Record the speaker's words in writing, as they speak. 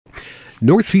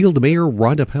Northfield Mayor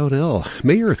Rhonda Pownell.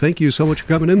 Mayor, thank you so much for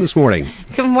coming in this morning.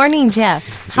 Good morning, Jeff.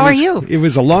 How are you? It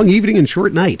was a long evening and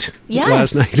short night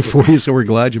last night for you, so we're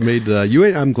glad you made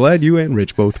I'm glad you and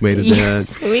Rich both made it.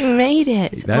 Yes, we made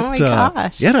it. Oh my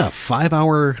gosh. You had a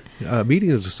 5-hour meeting.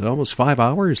 It was almost 5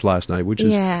 hours last night, which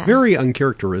is very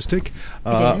uncharacteristic.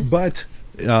 It is. But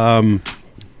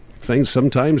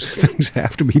sometimes things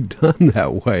have to be done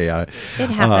that way. It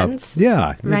happens. It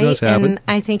right? does happen. And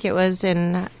I think it was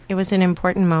an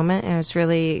important moment. I was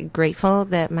really grateful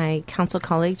that my council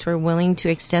colleagues were willing to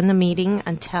extend the meeting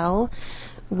until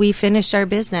we finished our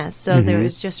business. So there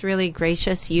was just really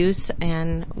gracious use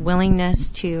and willingness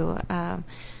to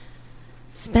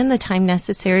spend the time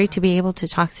necessary to be able to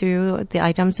talk through the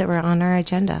items that were on our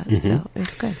agenda. So it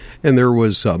was good. And there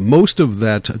was most of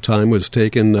that time was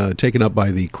taken up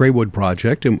by the Kraewood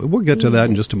project, and we'll get to that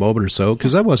in just a moment or so,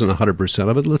 because that wasn't 100%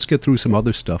 of it. Let's get through some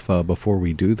other stuff before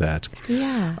we do that.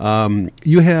 Yeah.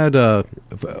 You had a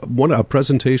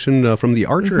presentation from the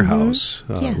Archer House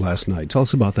last night. Tell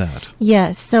us about that.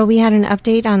 Yes. So we had an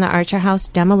update on the Archer House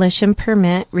demolition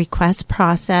permit request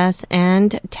process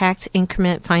and tax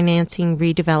increment financing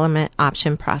redevelopment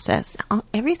option process.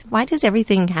 Why does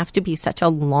everything have to be such a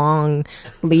long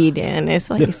lead in? It's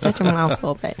like such a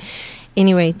mouthful. But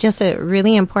anyway, just a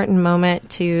really important moment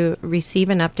to receive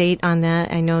an update on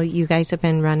that. I know you guys have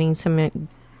been running some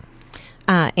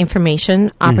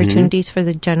information opportunities for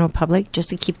the general public just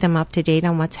to keep them up to date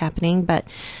on what's happening. But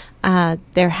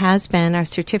there has been a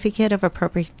certificate of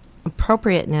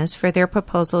appropriateness for their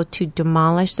proposal to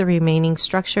demolish the remaining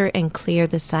structure and clear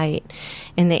the site.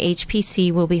 And the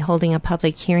HPC will be holding a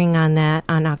public hearing on that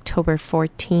on October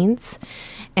 14th.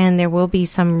 And there will be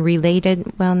some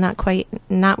related,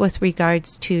 not with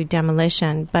regards to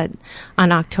demolition, but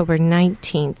on October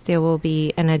 19th, there will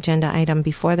be an agenda item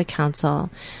before the council,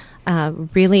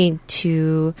 really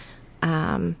to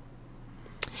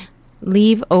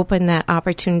leave open that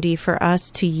opportunity for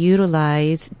us to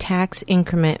utilize tax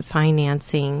increment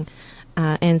financing.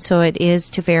 And so it is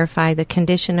to verify the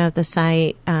condition of the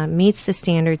site meets the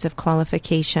standards of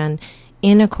qualification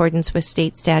in accordance with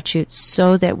state statutes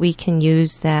so that we can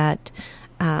use that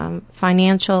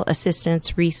financial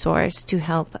assistance resource to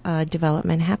help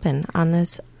development happen on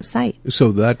this site.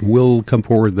 So that will come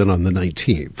forward then on the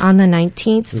 19th? On the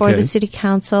 19th for the City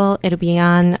Council. It'll be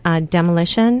on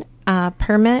demolition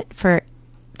permit for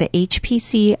the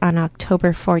HPC on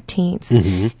October 14th.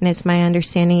 And it's my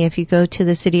understanding if you go to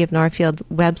the City of Northfield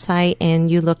website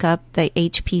and you look up the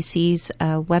HPC's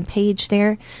webpage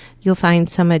there, you'll find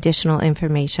some additional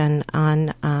information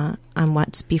on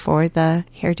what's before the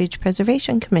Heritage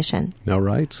Preservation Commission. All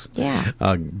right. Yeah.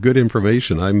 Good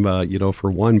information. I'm,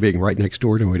 for one, being right next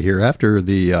door to it here after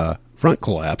the front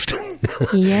collapsed.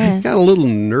 Yes. Got a little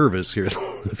nervous here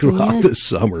throughout this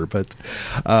summer, but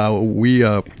we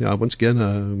once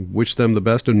again wish them the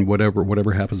best in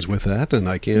whatever happens with that, and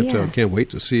I can't wait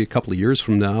to see a couple of years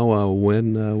from now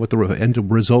what the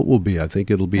end result will be. I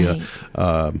think it'll be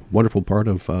a wonderful part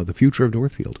of the future of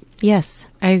Northfield. Yes,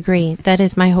 I agree. That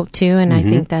is my hope too, and I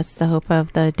think that's the hope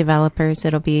of the developers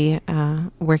that'll be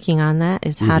working on that.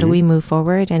 Is how do we move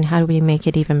forward and how do we make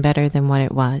it even better than what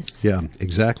it was? Yeah,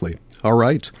 exactly. All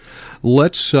right.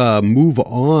 Let's move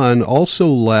on. Also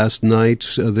last night,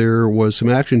 there was some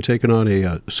action taken on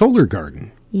a solar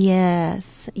garden.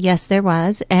 Yes, there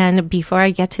was. And before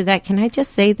I get to that, can I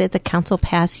just say that the council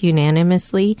passed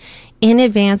unanimously in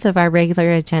advance of our regular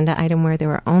agenda item, where there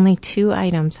were only 2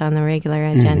 items on the regular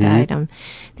agenda item.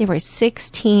 There were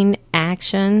 16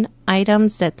 action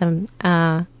items that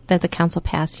the council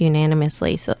passed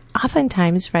unanimously. So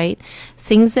oftentimes, right,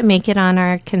 things that make it on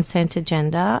our consent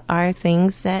agenda are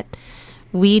things that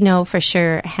we know for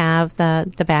sure have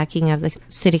the backing of the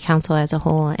city council as a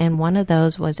whole. And one of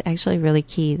those was actually really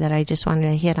key that I just wanted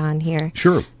to hit on here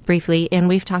briefly. And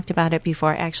we've talked about it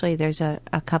before. Actually, there's a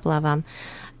couple of them.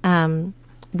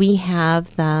 We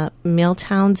have the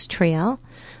Milltowns Trail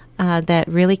that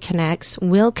really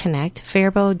will connect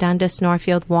Faribault, Dundas,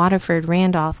 Northfield, Waterford,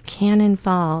 Randolph, Cannon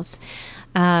Falls.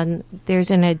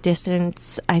 There's a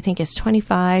distance, I think it's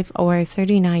 25 or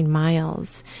 39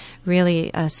 miles,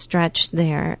 really a stretch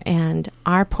there. And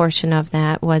our portion of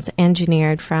that was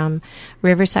engineered from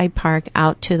Riverside Park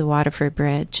out to the Waterford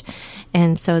Bridge.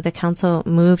 And so the council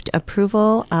moved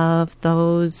approval of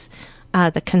those,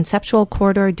 the conceptual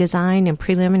corridor design and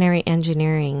preliminary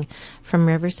engineering from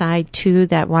Riverside to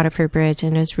that Waterford Bridge.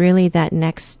 And it was really that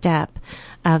next step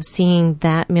of seeing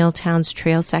that Milltowns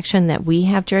Trail section that we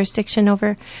have jurisdiction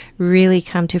over really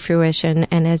come to fruition.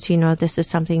 And as you know, this is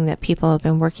something that people have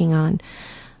been working on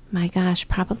my gosh,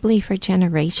 probably for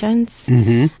generations,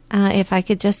 if I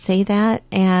could just say that.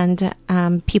 And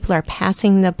people are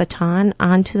passing the baton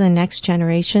on to the next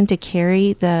generation to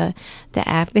carry the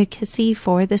advocacy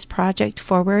for this project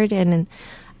forward. And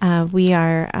we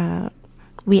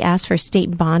ask for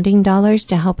state bonding dollars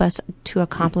to help us to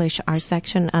accomplish our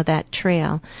section of that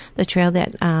trail, the trail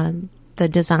that the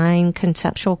design,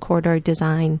 conceptual corridor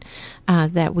design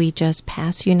that we just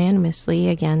passed unanimously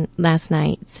again last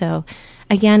night. So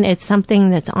again, it's something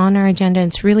that's on our agenda.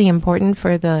 It's really important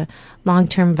for the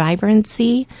long-term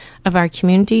vibrancy of our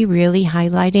community, really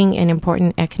highlighting an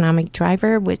important economic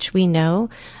driver, which we know,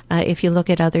 if you look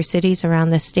at other cities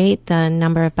around the state, the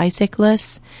number of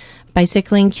bicyclists,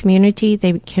 bicycling community,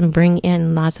 they can bring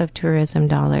in lots of tourism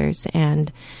dollars,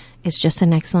 and it's just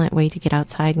an excellent way to get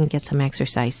outside and get some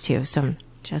exercise too. So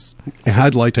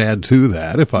I'd like to add to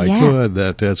that, if I could,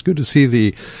 that it's good to see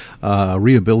the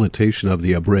rehabilitation of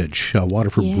the bridge,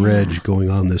 Waterford Bridge,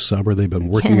 going on this summer. They've been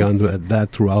working on that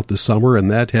throughout the summer, and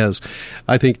that has,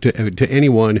 I think, to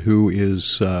anyone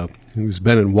who's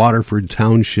been in Waterford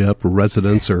Township,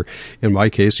 residents, or in my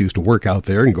case, used to work out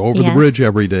there and go over the bridge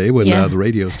every day when the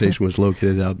radio station was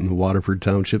located out in the Waterford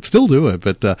Township. Still do it,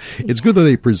 but it's good that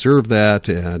they preserve that,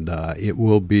 and it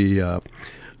will be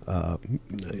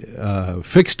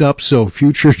fixed up so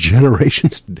future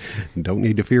generations don't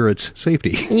need to fear its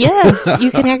safety. Yes, you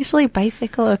can actually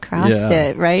bicycle across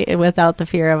it, right, without the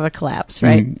fear of a collapse,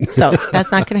 right? So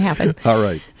that's not going to happen. All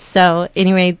right. So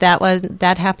anyway,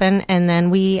 that happened, and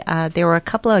then there were a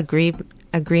couple of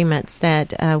agreements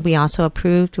that we also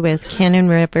approved with Cannon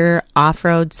River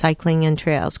Off-Road Cycling and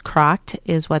Trails. CROCT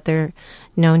is what they're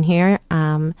known here,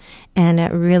 and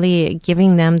really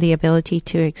giving them the ability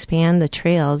to expand the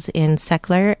trails in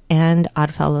Seckler and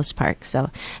Oddfellows Park. So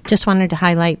just wanted to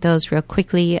highlight those real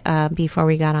quickly before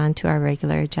we got on to our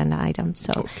regular agenda items.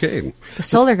 So okay. The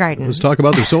solar garden. Let's talk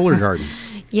about the solar garden.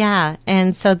 Yeah,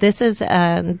 and so this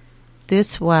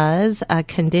was a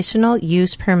conditional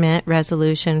use permit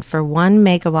resolution for 1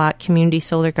 megawatt community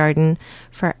solar garden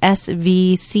for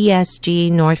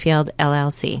SVCSG Northfield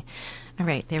LLC. All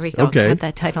right, there we go. Okay. Got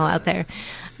that title out there.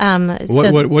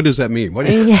 What does that mean?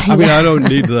 I don't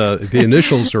need the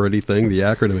initials or anything, the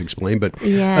acronym explained, but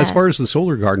as far as the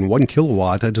solar garden, 1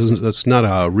 kilowatt, that's not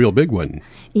a real big one.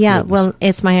 Yeah, well,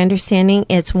 it's my understanding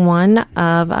it's one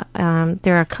of,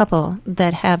 there are a couple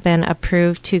that have been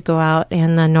approved to go out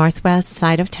in the northwest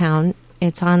side of town.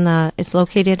 It's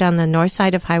located on the north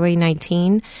side of Highway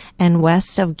 19 and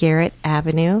west of Garrett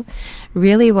Avenue.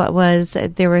 Really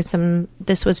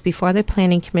this was before the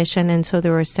Planning Commission, and so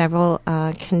there were several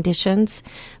conditions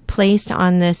placed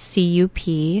on this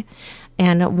CUP.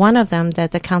 And one of them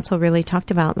that the council really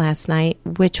talked about last night,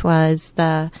 which was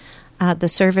the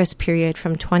service period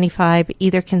from 25,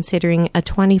 either considering a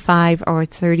 25 or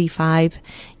 35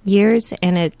 years,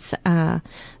 and its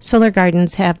solar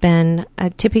gardens have been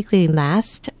typically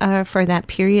last for that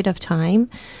period of time.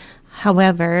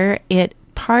 However,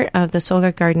 part of the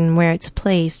solar garden where it's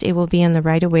placed, it will be in the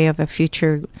right of way of a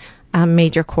future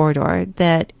major corridor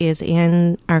that is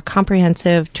in our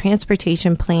comprehensive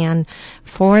transportation plan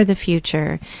for the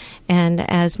future. And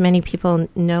as many people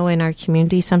know in our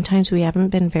community, sometimes we haven't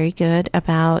been very good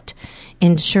about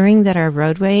ensuring that our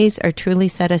roadways are truly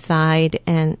set aside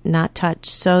and not touched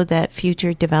so that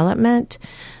future development,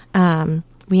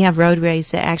 we have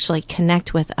roadways that actually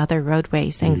connect with other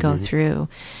roadways and go through.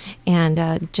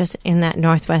 And just in that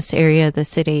northwest area of the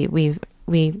city,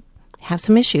 we have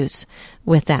some issues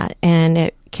with that. And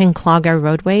it can clog our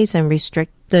roadways and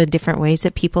restrict the different ways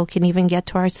that people can even get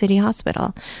to our city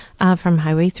hospital from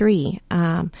Highway 3.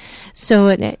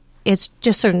 So it's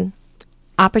just an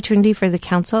opportunity for the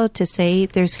council to say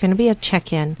there's going to be a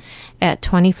check-in at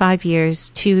 25 years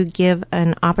to give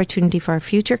an opportunity for our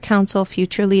future council,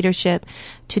 future leadership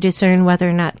to discern whether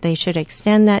or not they should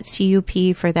extend that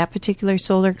CUP for that particular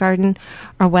solar garden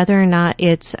or whether or not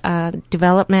it's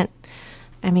development.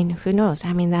 I mean, who knows?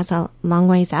 I mean, that's a long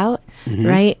ways out,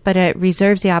 right? But it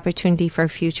reserves the opportunity for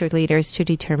future leaders to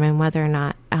determine whether or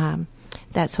not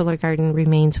that solar garden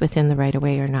remains within the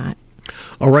right-of-way or not.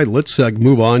 All right, let's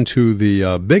move on to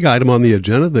the big item on the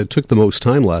agenda that took the most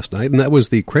time last night, and that was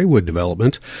the Kraewood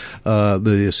development.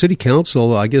 The city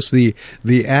council, I guess the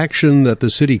action that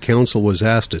the city council was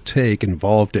asked to take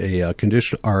involved an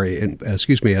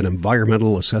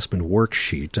environmental assessment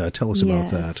worksheet. Tell us about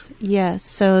that. Yes.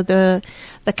 So the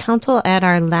council at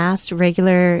our last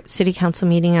regular city council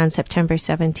meeting on September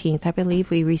 17th, I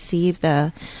believe we received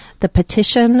the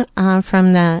petition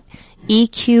from the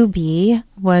EQB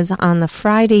was on the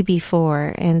Friday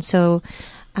before, and so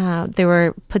there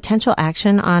were potential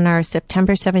action on our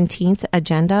September 17th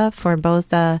agenda for both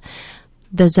the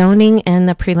zoning and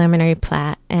the preliminary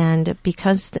plat. And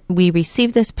because we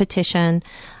received this petition,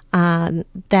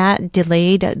 that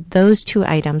delayed those two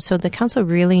items. So the council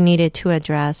really needed to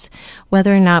address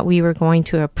whether or not we were going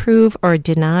to approve or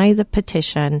deny the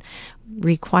petition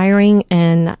requiring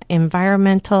an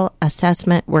environmental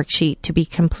assessment worksheet to be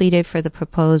completed for the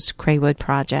proposed Kraewood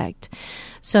project.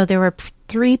 So there were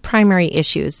three primary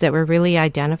issues that were really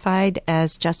identified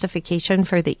as justification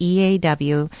for the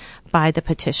EAW by the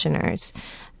petitioners: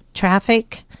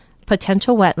 traffic,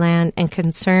 potential wetland, and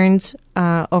concerns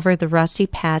over the rusty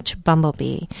patch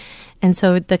bumblebee. And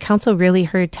so the council really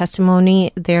heard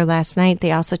testimony there last night.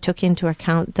 They also took into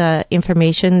account the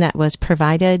information that was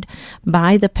provided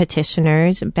by the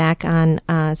petitioners back on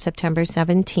September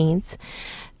 17th.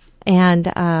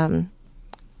 And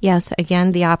yes,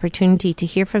 again, the opportunity to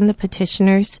hear from the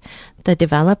petitioners, the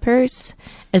developers,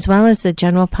 as well as the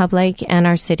general public and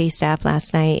our city staff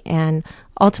last night, and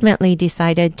ultimately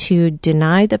decided to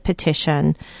deny the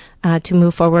petition to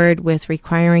move forward with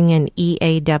requiring an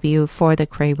EAW for the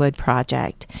Kraewood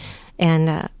project.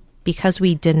 And because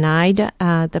we denied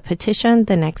the petition,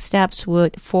 the next steps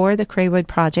for the Kraewood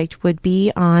project would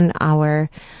be on our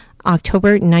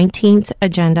October 19th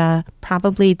agenda,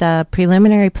 probably the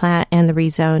preliminary plat and the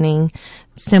rezoning,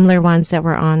 similar ones that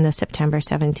were on the September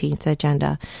 17th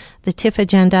agenda. The TIF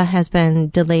agenda has been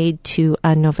delayed to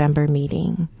a November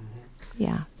meeting.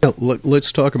 Yeah. Now,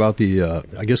 let's talk about the,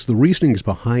 I guess, the reasonings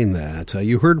behind that.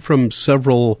 You heard from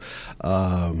several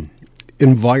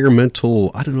environmental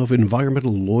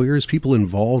lawyers, people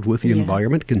involved with the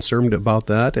environment, concerned about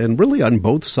that, and really on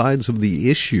both sides of the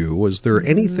issue. Was there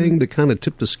anything that kind of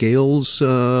tipped the scales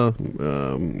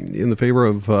in the favor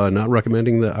of not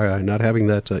recommending not having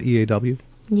that EAW?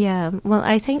 Yeah. Well,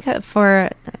 I think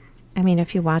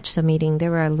if you watch the meeting,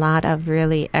 there were a lot of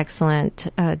really excellent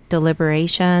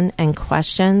deliberation and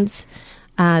questions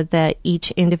that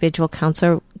each individual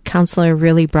counselor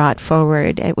really brought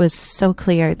forward. It was so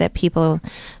clear that people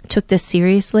took this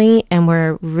seriously and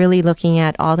were really looking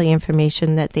at all the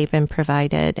information that they've been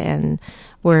provided and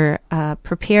were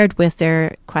prepared with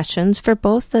their questions for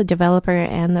both the developer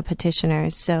and the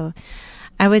petitioners. So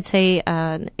I would say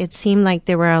it seemed like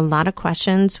there were a lot of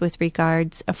questions with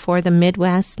regards for the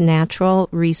Midwest natural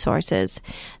resources.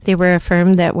 They were a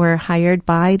firm that were hired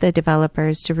by the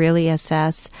developers to really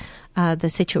assess the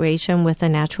situation with the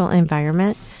natural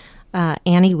environment.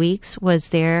 Annie Weeks was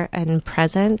there and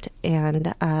present,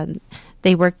 and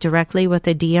they worked directly with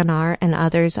the DNR and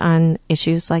others on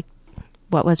issues like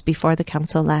what was before the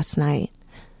council last night.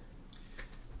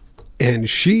 And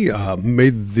she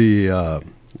made the...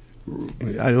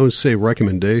 I don't say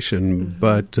recommendation,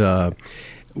 but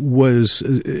was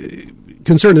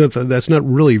concerned that that's not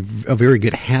really a very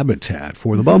good habitat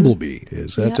for the bumblebee.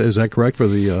 Is that correct for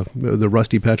the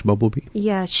rusty patch bumblebee?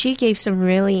 Yeah, she gave some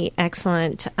really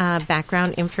excellent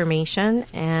background information,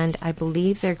 and I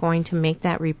believe they're going to make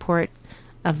that report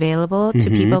available to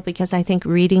people, because I think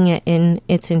reading it in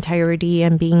its entirety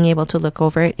and being able to look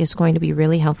over it is going to be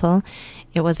really helpful.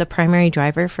 It was a primary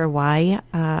driver for why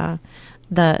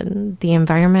the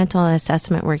environmental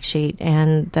assessment worksheet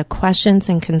and the questions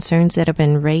and concerns that have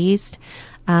been raised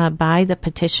by the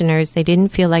petitioners, they didn't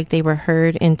feel like they were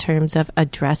heard in terms of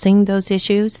addressing those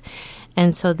issues.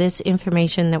 And so this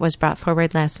information that was brought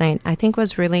forward last night, I think,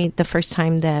 was really the first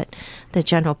time that the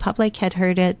general public had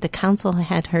heard it, the council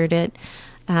had heard it,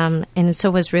 and so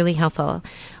was really helpful.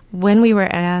 When we were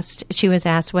asked, she was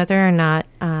asked whether or not,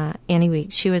 Annie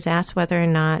Weeks, she was asked whether or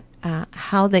not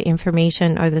how the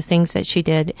information or the things that she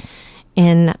did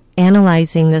in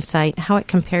analyzing the site, how it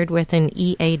compared with an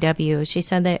EAW. She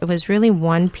said that it was really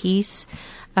one piece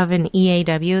of an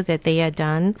EAW that they had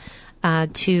done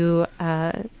to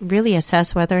really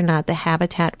assess whether or not the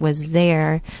habitat was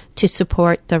there to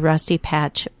support the rusty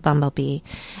patch bumblebee.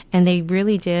 And they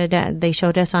really did, they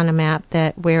showed us on a map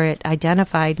that where it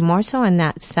identified more so in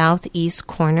that southeast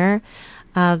corner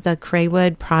of the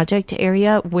Kraewood project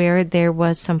area where there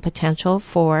was some potential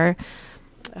for,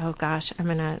 I'm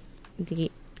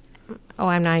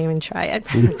not even try it.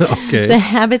 Okay. The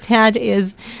habitat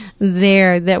is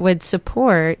there that would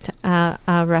support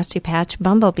a rusty patch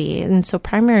bumblebee, and so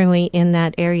primarily in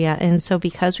that area. And so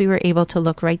because we were able to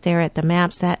look right there at the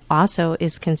maps, that also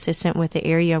is consistent with the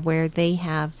area where they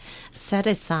have set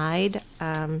aside.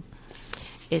 Let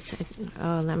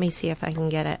me see if I can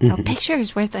get it. A picture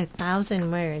is worth 1,000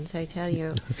 words, I tell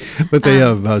you. But they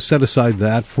have set aside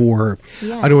that for,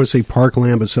 I don't want to say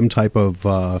parkland, but some type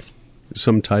of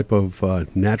some type of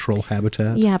natural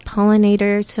habitat? Yeah,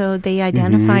 pollinators. So they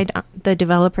identified, the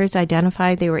developers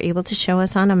identified, they were able to show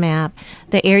us on a map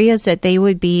the areas that they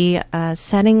would be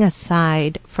setting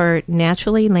aside for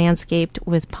naturally landscaped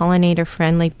with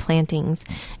pollinator-friendly plantings.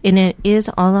 And it is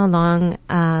all along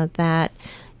that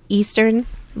eastern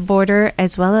border,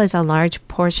 as well as a large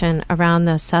portion around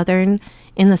the southern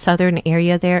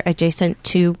area there, adjacent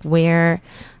to where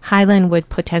Highland would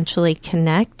potentially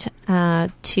connect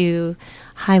to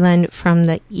Highland from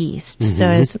the east. So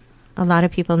as a lot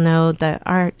of people know,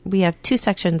 we have two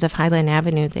sections of Highland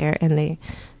Avenue there, and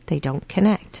they don't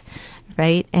connect,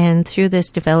 right? And through this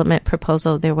development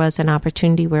proposal, there was an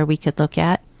opportunity where we could look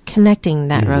at connecting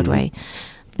that roadway.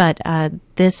 But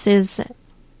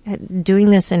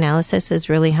doing this analysis has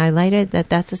really highlighted that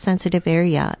that's a sensitive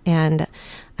area, and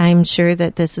I'm sure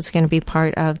that this is going to be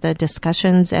part of the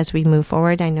discussions as we move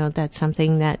forward. I know that's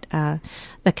something that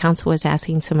the council was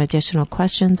asking some additional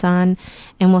questions on,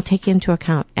 and we'll take into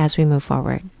account as we move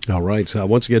forward. All right.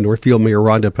 Once again, Northfield Mayor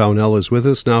Rhonda Pownell is with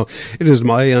us. Now, it is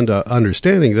my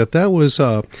understanding that was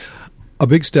a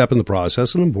big step in the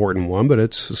process, an important one, but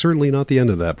it's certainly not the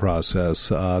end of that process.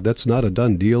 That's not a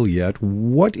done deal yet.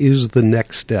 What is the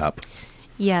next step?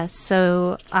 Yes,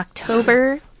 so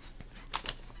October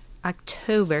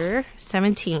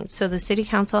 17th. So the City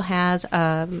Council has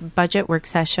a budget work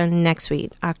session next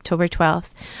week, October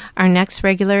 12th. Our next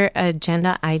regular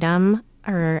agenda item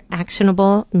or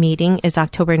actionable meeting is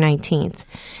October 19th.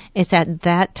 It's at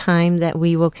that time that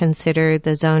we will consider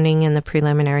the zoning and the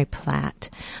preliminary plat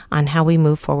on how we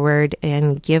move forward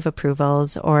and give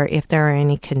approvals or if there are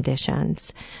any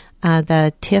conditions.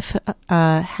 The TIF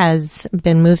has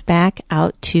been moved back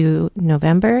out to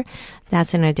November.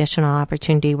 That's an additional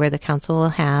opportunity where the council will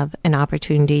have an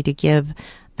opportunity to give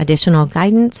additional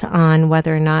guidance on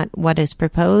whether or not what is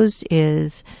proposed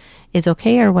is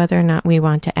okay or whether or not we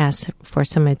want to ask for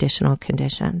some additional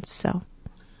conditions. So.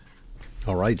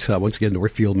 All right. Once again,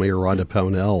 Northfield Mayor Rhonda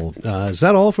Pownell. Is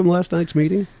that all from last night's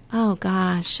meeting? Oh,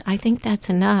 gosh. I think that's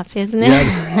enough, isn't it?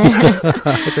 Yeah,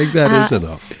 I think that is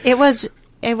enough.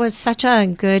 It was such a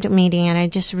good meeting, and I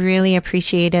just really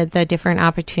appreciated the different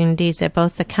opportunities that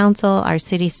both the council, our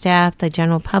city staff, the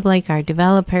general public, our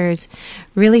developers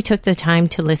really took the time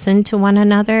to listen to one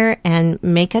another and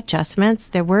make adjustments.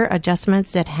 There were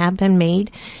adjustments that have been made,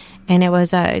 and it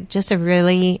was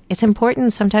it's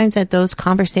important sometimes that those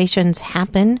conversations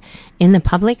happen in the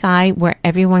public eye where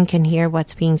everyone can hear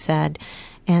what's being said.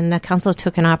 And the council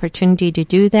took an opportunity to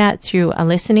do that through a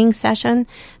listening session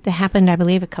that happened, I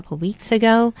believe, a couple of weeks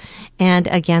ago. And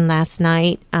again, last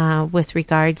night, with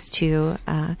regards to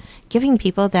giving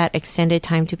people that extended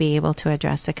time to be able to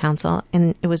address the council.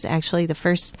 And it was actually the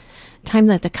first time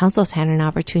that the council's had an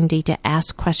opportunity to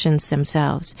ask questions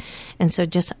themselves. And so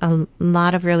just a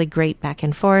lot of really great back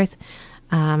and forth.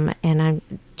 And I'm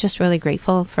just really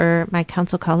grateful for my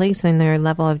council colleagues and their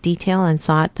level of detail and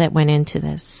thought that went into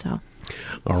this. So.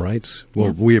 All right.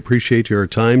 Well, we appreciate your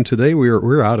time today.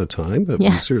 We're out of time, but we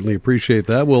certainly appreciate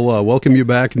that. We'll welcome you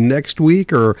back next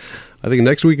week, or I think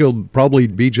next week it'll probably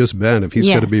be just Ben if he's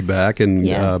going to be back. And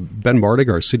Ben Bartig,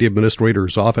 our city administrator,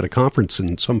 is off at a conference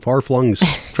in some far-flung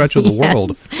stretch of the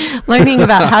world. Learning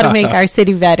about how to make our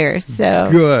city better. So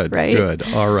Good. Right? Good.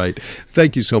 All right.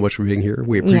 Thank you so much for being here.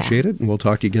 We appreciate it, and we'll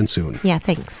talk to you again soon. Yeah,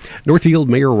 thanks. Northfield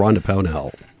Mayor Rhonda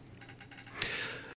Pownell.